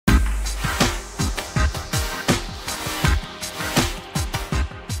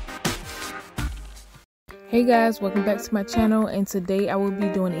Hey guys, welcome back to my channel, and today I will be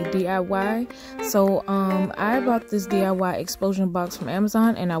doing a DIY. So I bought this DIY explosion box from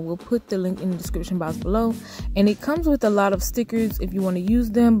Amazon, and I will put the link in the description box below. And it comes with a lot of stickers if you want to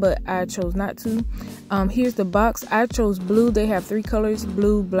use them, but I chose not to. Here's the box. I chose blue. They have 3 colors: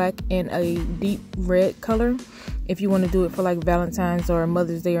 blue, black, and a deep red color if you want to do it for like Valentine's or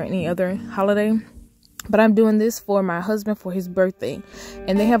Mother's Day or any other holiday. But I'm doing this for my husband for his birthday,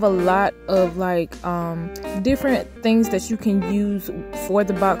 and they have a lot of like different things that you can use for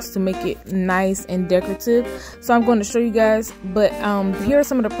the box to make it nice and decorative. So I'm going to show you guys, but here are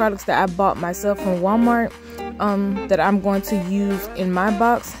some of the products that I bought myself from Walmart that I'm going to use in my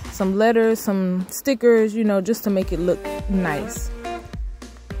box. Some letters, some stickers, you know, just to make it look nice.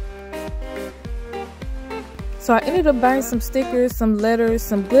 So I ended up buying some stickers, some letters,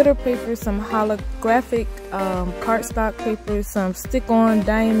 some glitter paper, some holographic cardstock paper, some stick-on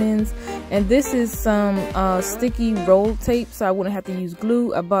diamonds, and this is some sticky roll tape so I wouldn't have to use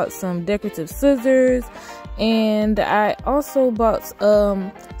glue. I bought some decorative scissors, and I also bought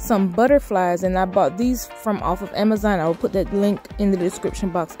some butterflies, and I bought these from off of Amazon. I will put that link in the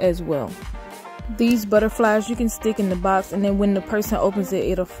description box as well. These butterflies you can stick in the box, and then when the person opens it,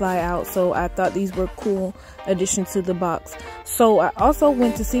 it'll fly out. So I thought these were cool addition to the box. So I also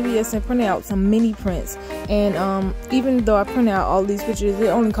went to CVS and printed out some mini prints, and even though I printed out all these pictures, it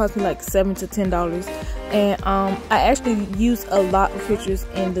only cost me like $7 to $10. And I actually used a lot of pictures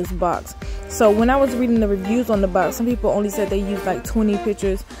in this box. So when I was reading the reviews on the box, some people only said they used like 20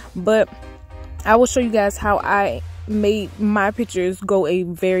 pictures, but I will show you guys how I made my pictures go a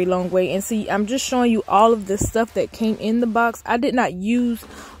very long way. And see, I'm just showing you all of the stuff that came in the box. I did not use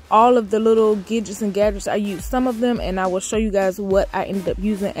all of the little gadgets and gadgets. I used some of them, and I will show you guys what I ended up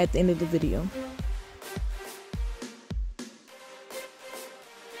using at the end of the video.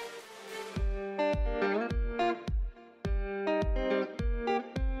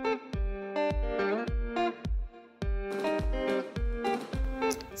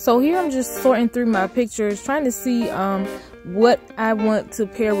 So here I'm just sorting through my pictures, trying to see what I want to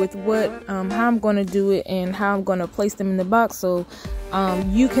pair with what, how I'm going to do it, and how I'm going to place them in the box. So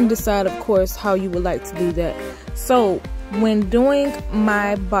you can decide, of course, how you would like to do that. So when doing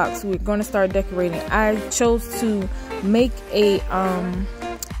my box, we're going to start decorating. I chose to make a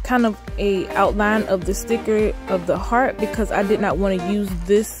kind of a outline of the sticker of the heart because I did not want to use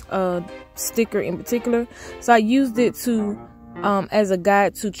this sticker in particular. So I used it to as a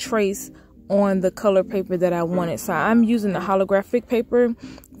guide to trace on the color paper that I wanted. So I'm using the holographic paper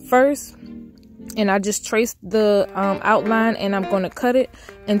first, and I just traced the outline, and I'm going to cut it.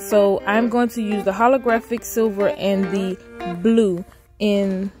 And so I'm going to use the holographic silver and the blue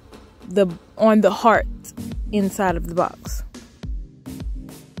on the heart inside of the box.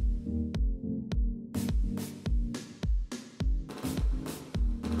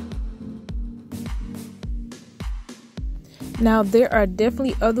 Now, there are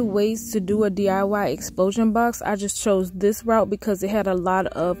definitely other ways to do a DIY explosion box. I just chose this route because it had a lot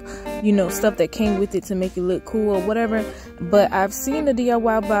of, you know, stuff that came with it to make it look cool or whatever. But I've seen the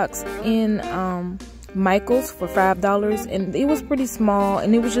DIY box in Michael's for $5, and it was pretty small,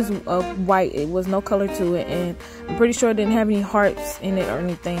 and it was just white. It was no color to it, and I'm pretty sure it didn't have any hearts in it or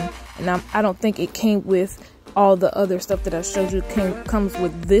anything. And I don't think it came with all the other stuff that I showed you comes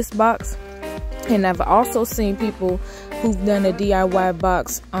with this box. And I've also seen people who've done a DIY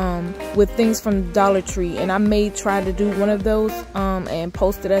box with things from Dollar Tree, and I may try to do one of those and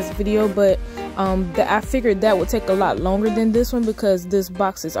post it as a video, but I figured that would take a lot longer than this one because this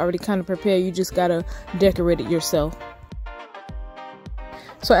box is already kind of prepared. You just gotta decorate it yourself.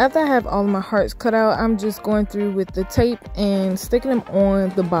 So after I have all of my hearts cut out, I'm just going through with the tape and sticking them on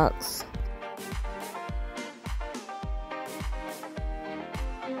the box.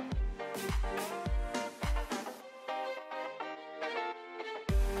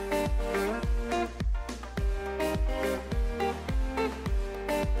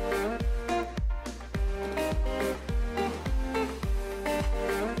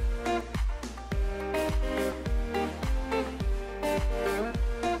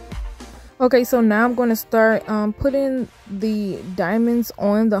 Okay, so now I'm going to start putting the diamonds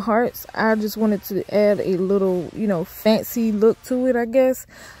on the hearts. I just wanted to add a little, you know, fancy look to it, I guess.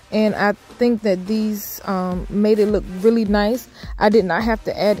 And I think that these made it look really nice. I did not have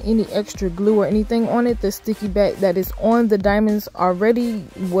to add any extra glue or anything on it. The sticky back that is on the diamonds already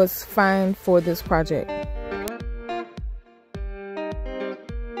was fine for this project.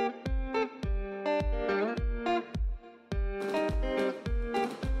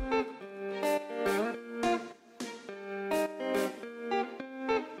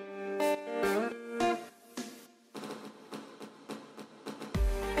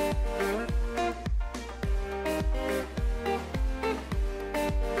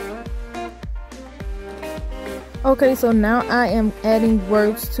 Okay, so now I am adding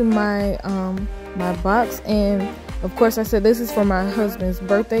words to my my box, and of course I said this is for my husband's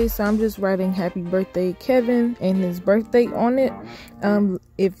birthday, so I'm just writing happy birthday Kevin and his birthday on it.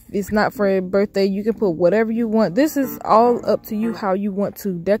 If it's not for a birthday, you can put whatever you want. This is all up to you how you want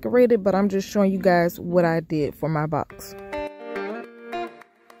to decorate it, but I'm just showing you guys what I did for my box.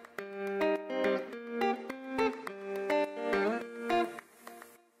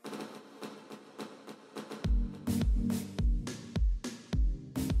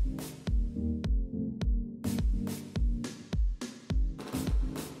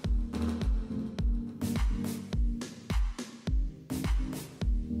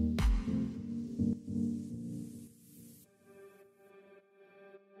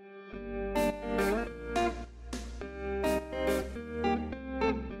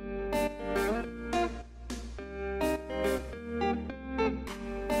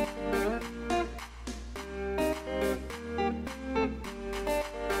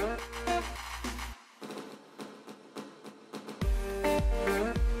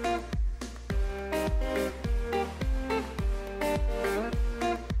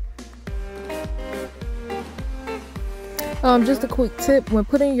 Just a quick tip: when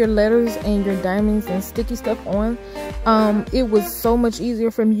putting your letters and your diamonds and sticky stuff on, it was so much easier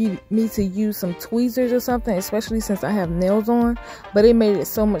for me to use some tweezers or something, especially since I have nails on, but it made it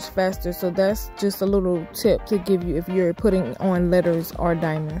so much faster. So that's just a little tip to give you if you're putting on letters or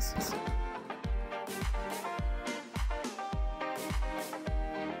diamonds.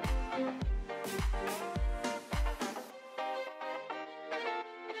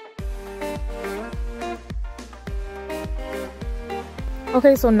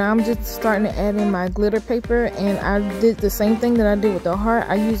 Okay, so now I'm just starting to add in my glitter paper, and I did the same thing that I did with the heart.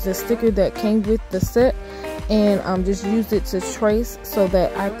 I used a sticker that came with the set, and just used it to trace so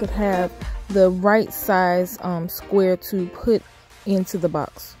that I could have the right size square to put into the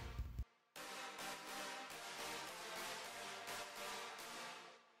box.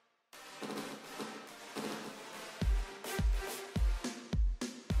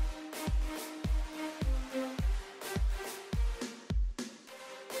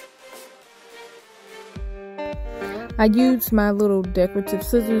 I used my little decorative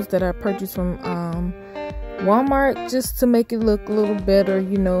scissors that I purchased from Walmart just to make it look a little better,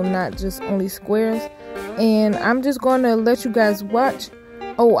 you know, not just only squares. And I'm just going to let you guys watch.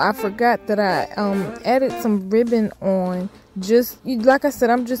 Oh, I forgot that I added some ribbon on. Just like I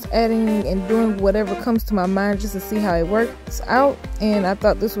said, I'm just adding and doing whatever comes to my mind just to see how it works out. And I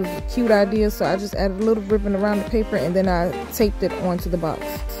thought this was a cute idea, so I just added a little ribbon around the paper, and then I taped it onto the box.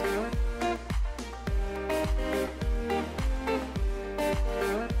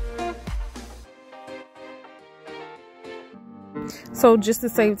 So just to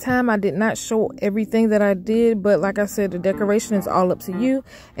save time, I did not show everything that I did, but like I said, the decoration is all up to you.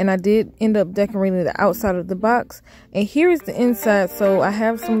 And I did end up decorating the outside of the box. And here is the inside. So I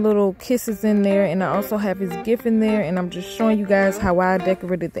have some little kisses in there, and I also have his gift in there, and I'm just showing you guys how I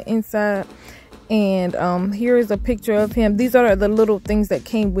decorated the inside. And here is a picture of him. These are the little things that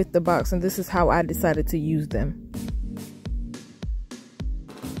came with the box, and this is how I decided to use them.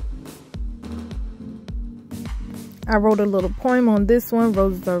 I wrote a little poem on this one: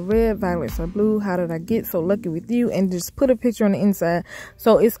 roses are red, violets are blue, how did I get so lucky with you? And just put a picture on the inside.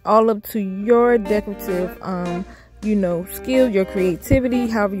 So it's all up to your decorative you know, skill, your creativity,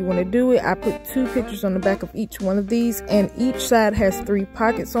 however you want to do it. I put 2 pictures on the back of each one of these, and each side has 3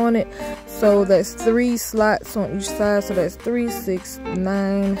 pockets on it, so that's 3 slots on each side. So that's 3, 6,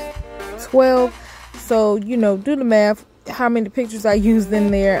 9, 12. So, you know, do the math how many pictures I used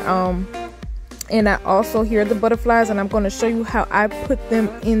in there. And I also, here are the butterflies, and I'm going to show you how I put them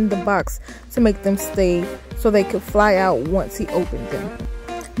in the box to make them stay so they could fly out once he opened them.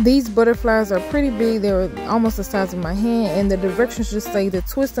 These butterflies are pretty big. They're almost the size of my hand, and the directions just say to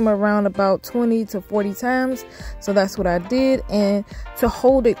twist them around about 20 to 40 times. So that's what I did. And to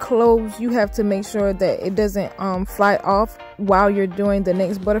hold it closed, you have to make sure that it doesn't fly off while you're doing the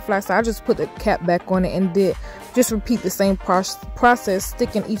next butterfly. So I just put the cap back on it and just repeat the same process,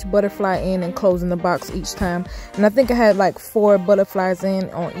 sticking each butterfly in and closing the box each time. And I think I had like 4 butterflies in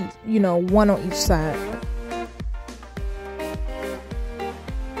on each, you know, 1 on each side.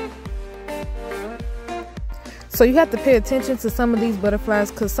 So you have to pay attention to some of these butterflies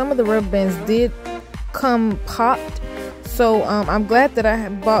because some of the rubber bands did come popped. So I'm glad that I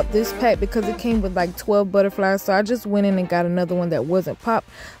had bought this pack because it came with like 12 butterflies. So I just went in and got another one that wasn't popped.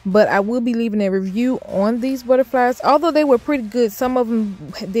 But I will be leaving a review on these butterflies. Although they were pretty good, some of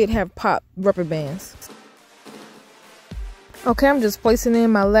them did have popped rubber bands. Okay, I'm just placing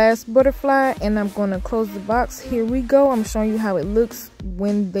in my last butterfly and I'm going to close the box. Here we go. I'm showing you how it looks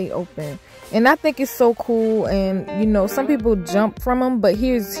when they open. And I think it's so cool, and you know, some people jump from them, but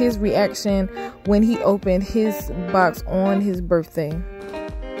here's his reaction when he opened his box on his birthday.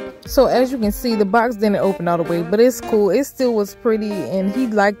 So as you can see, the box didn't open all the way, but it's cool. It still was pretty and he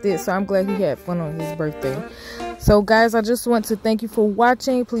liked it, so I'm glad he had fun on his birthday. So guys, I just want to thank you for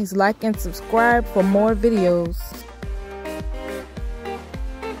watching. Please like and subscribe for more videos.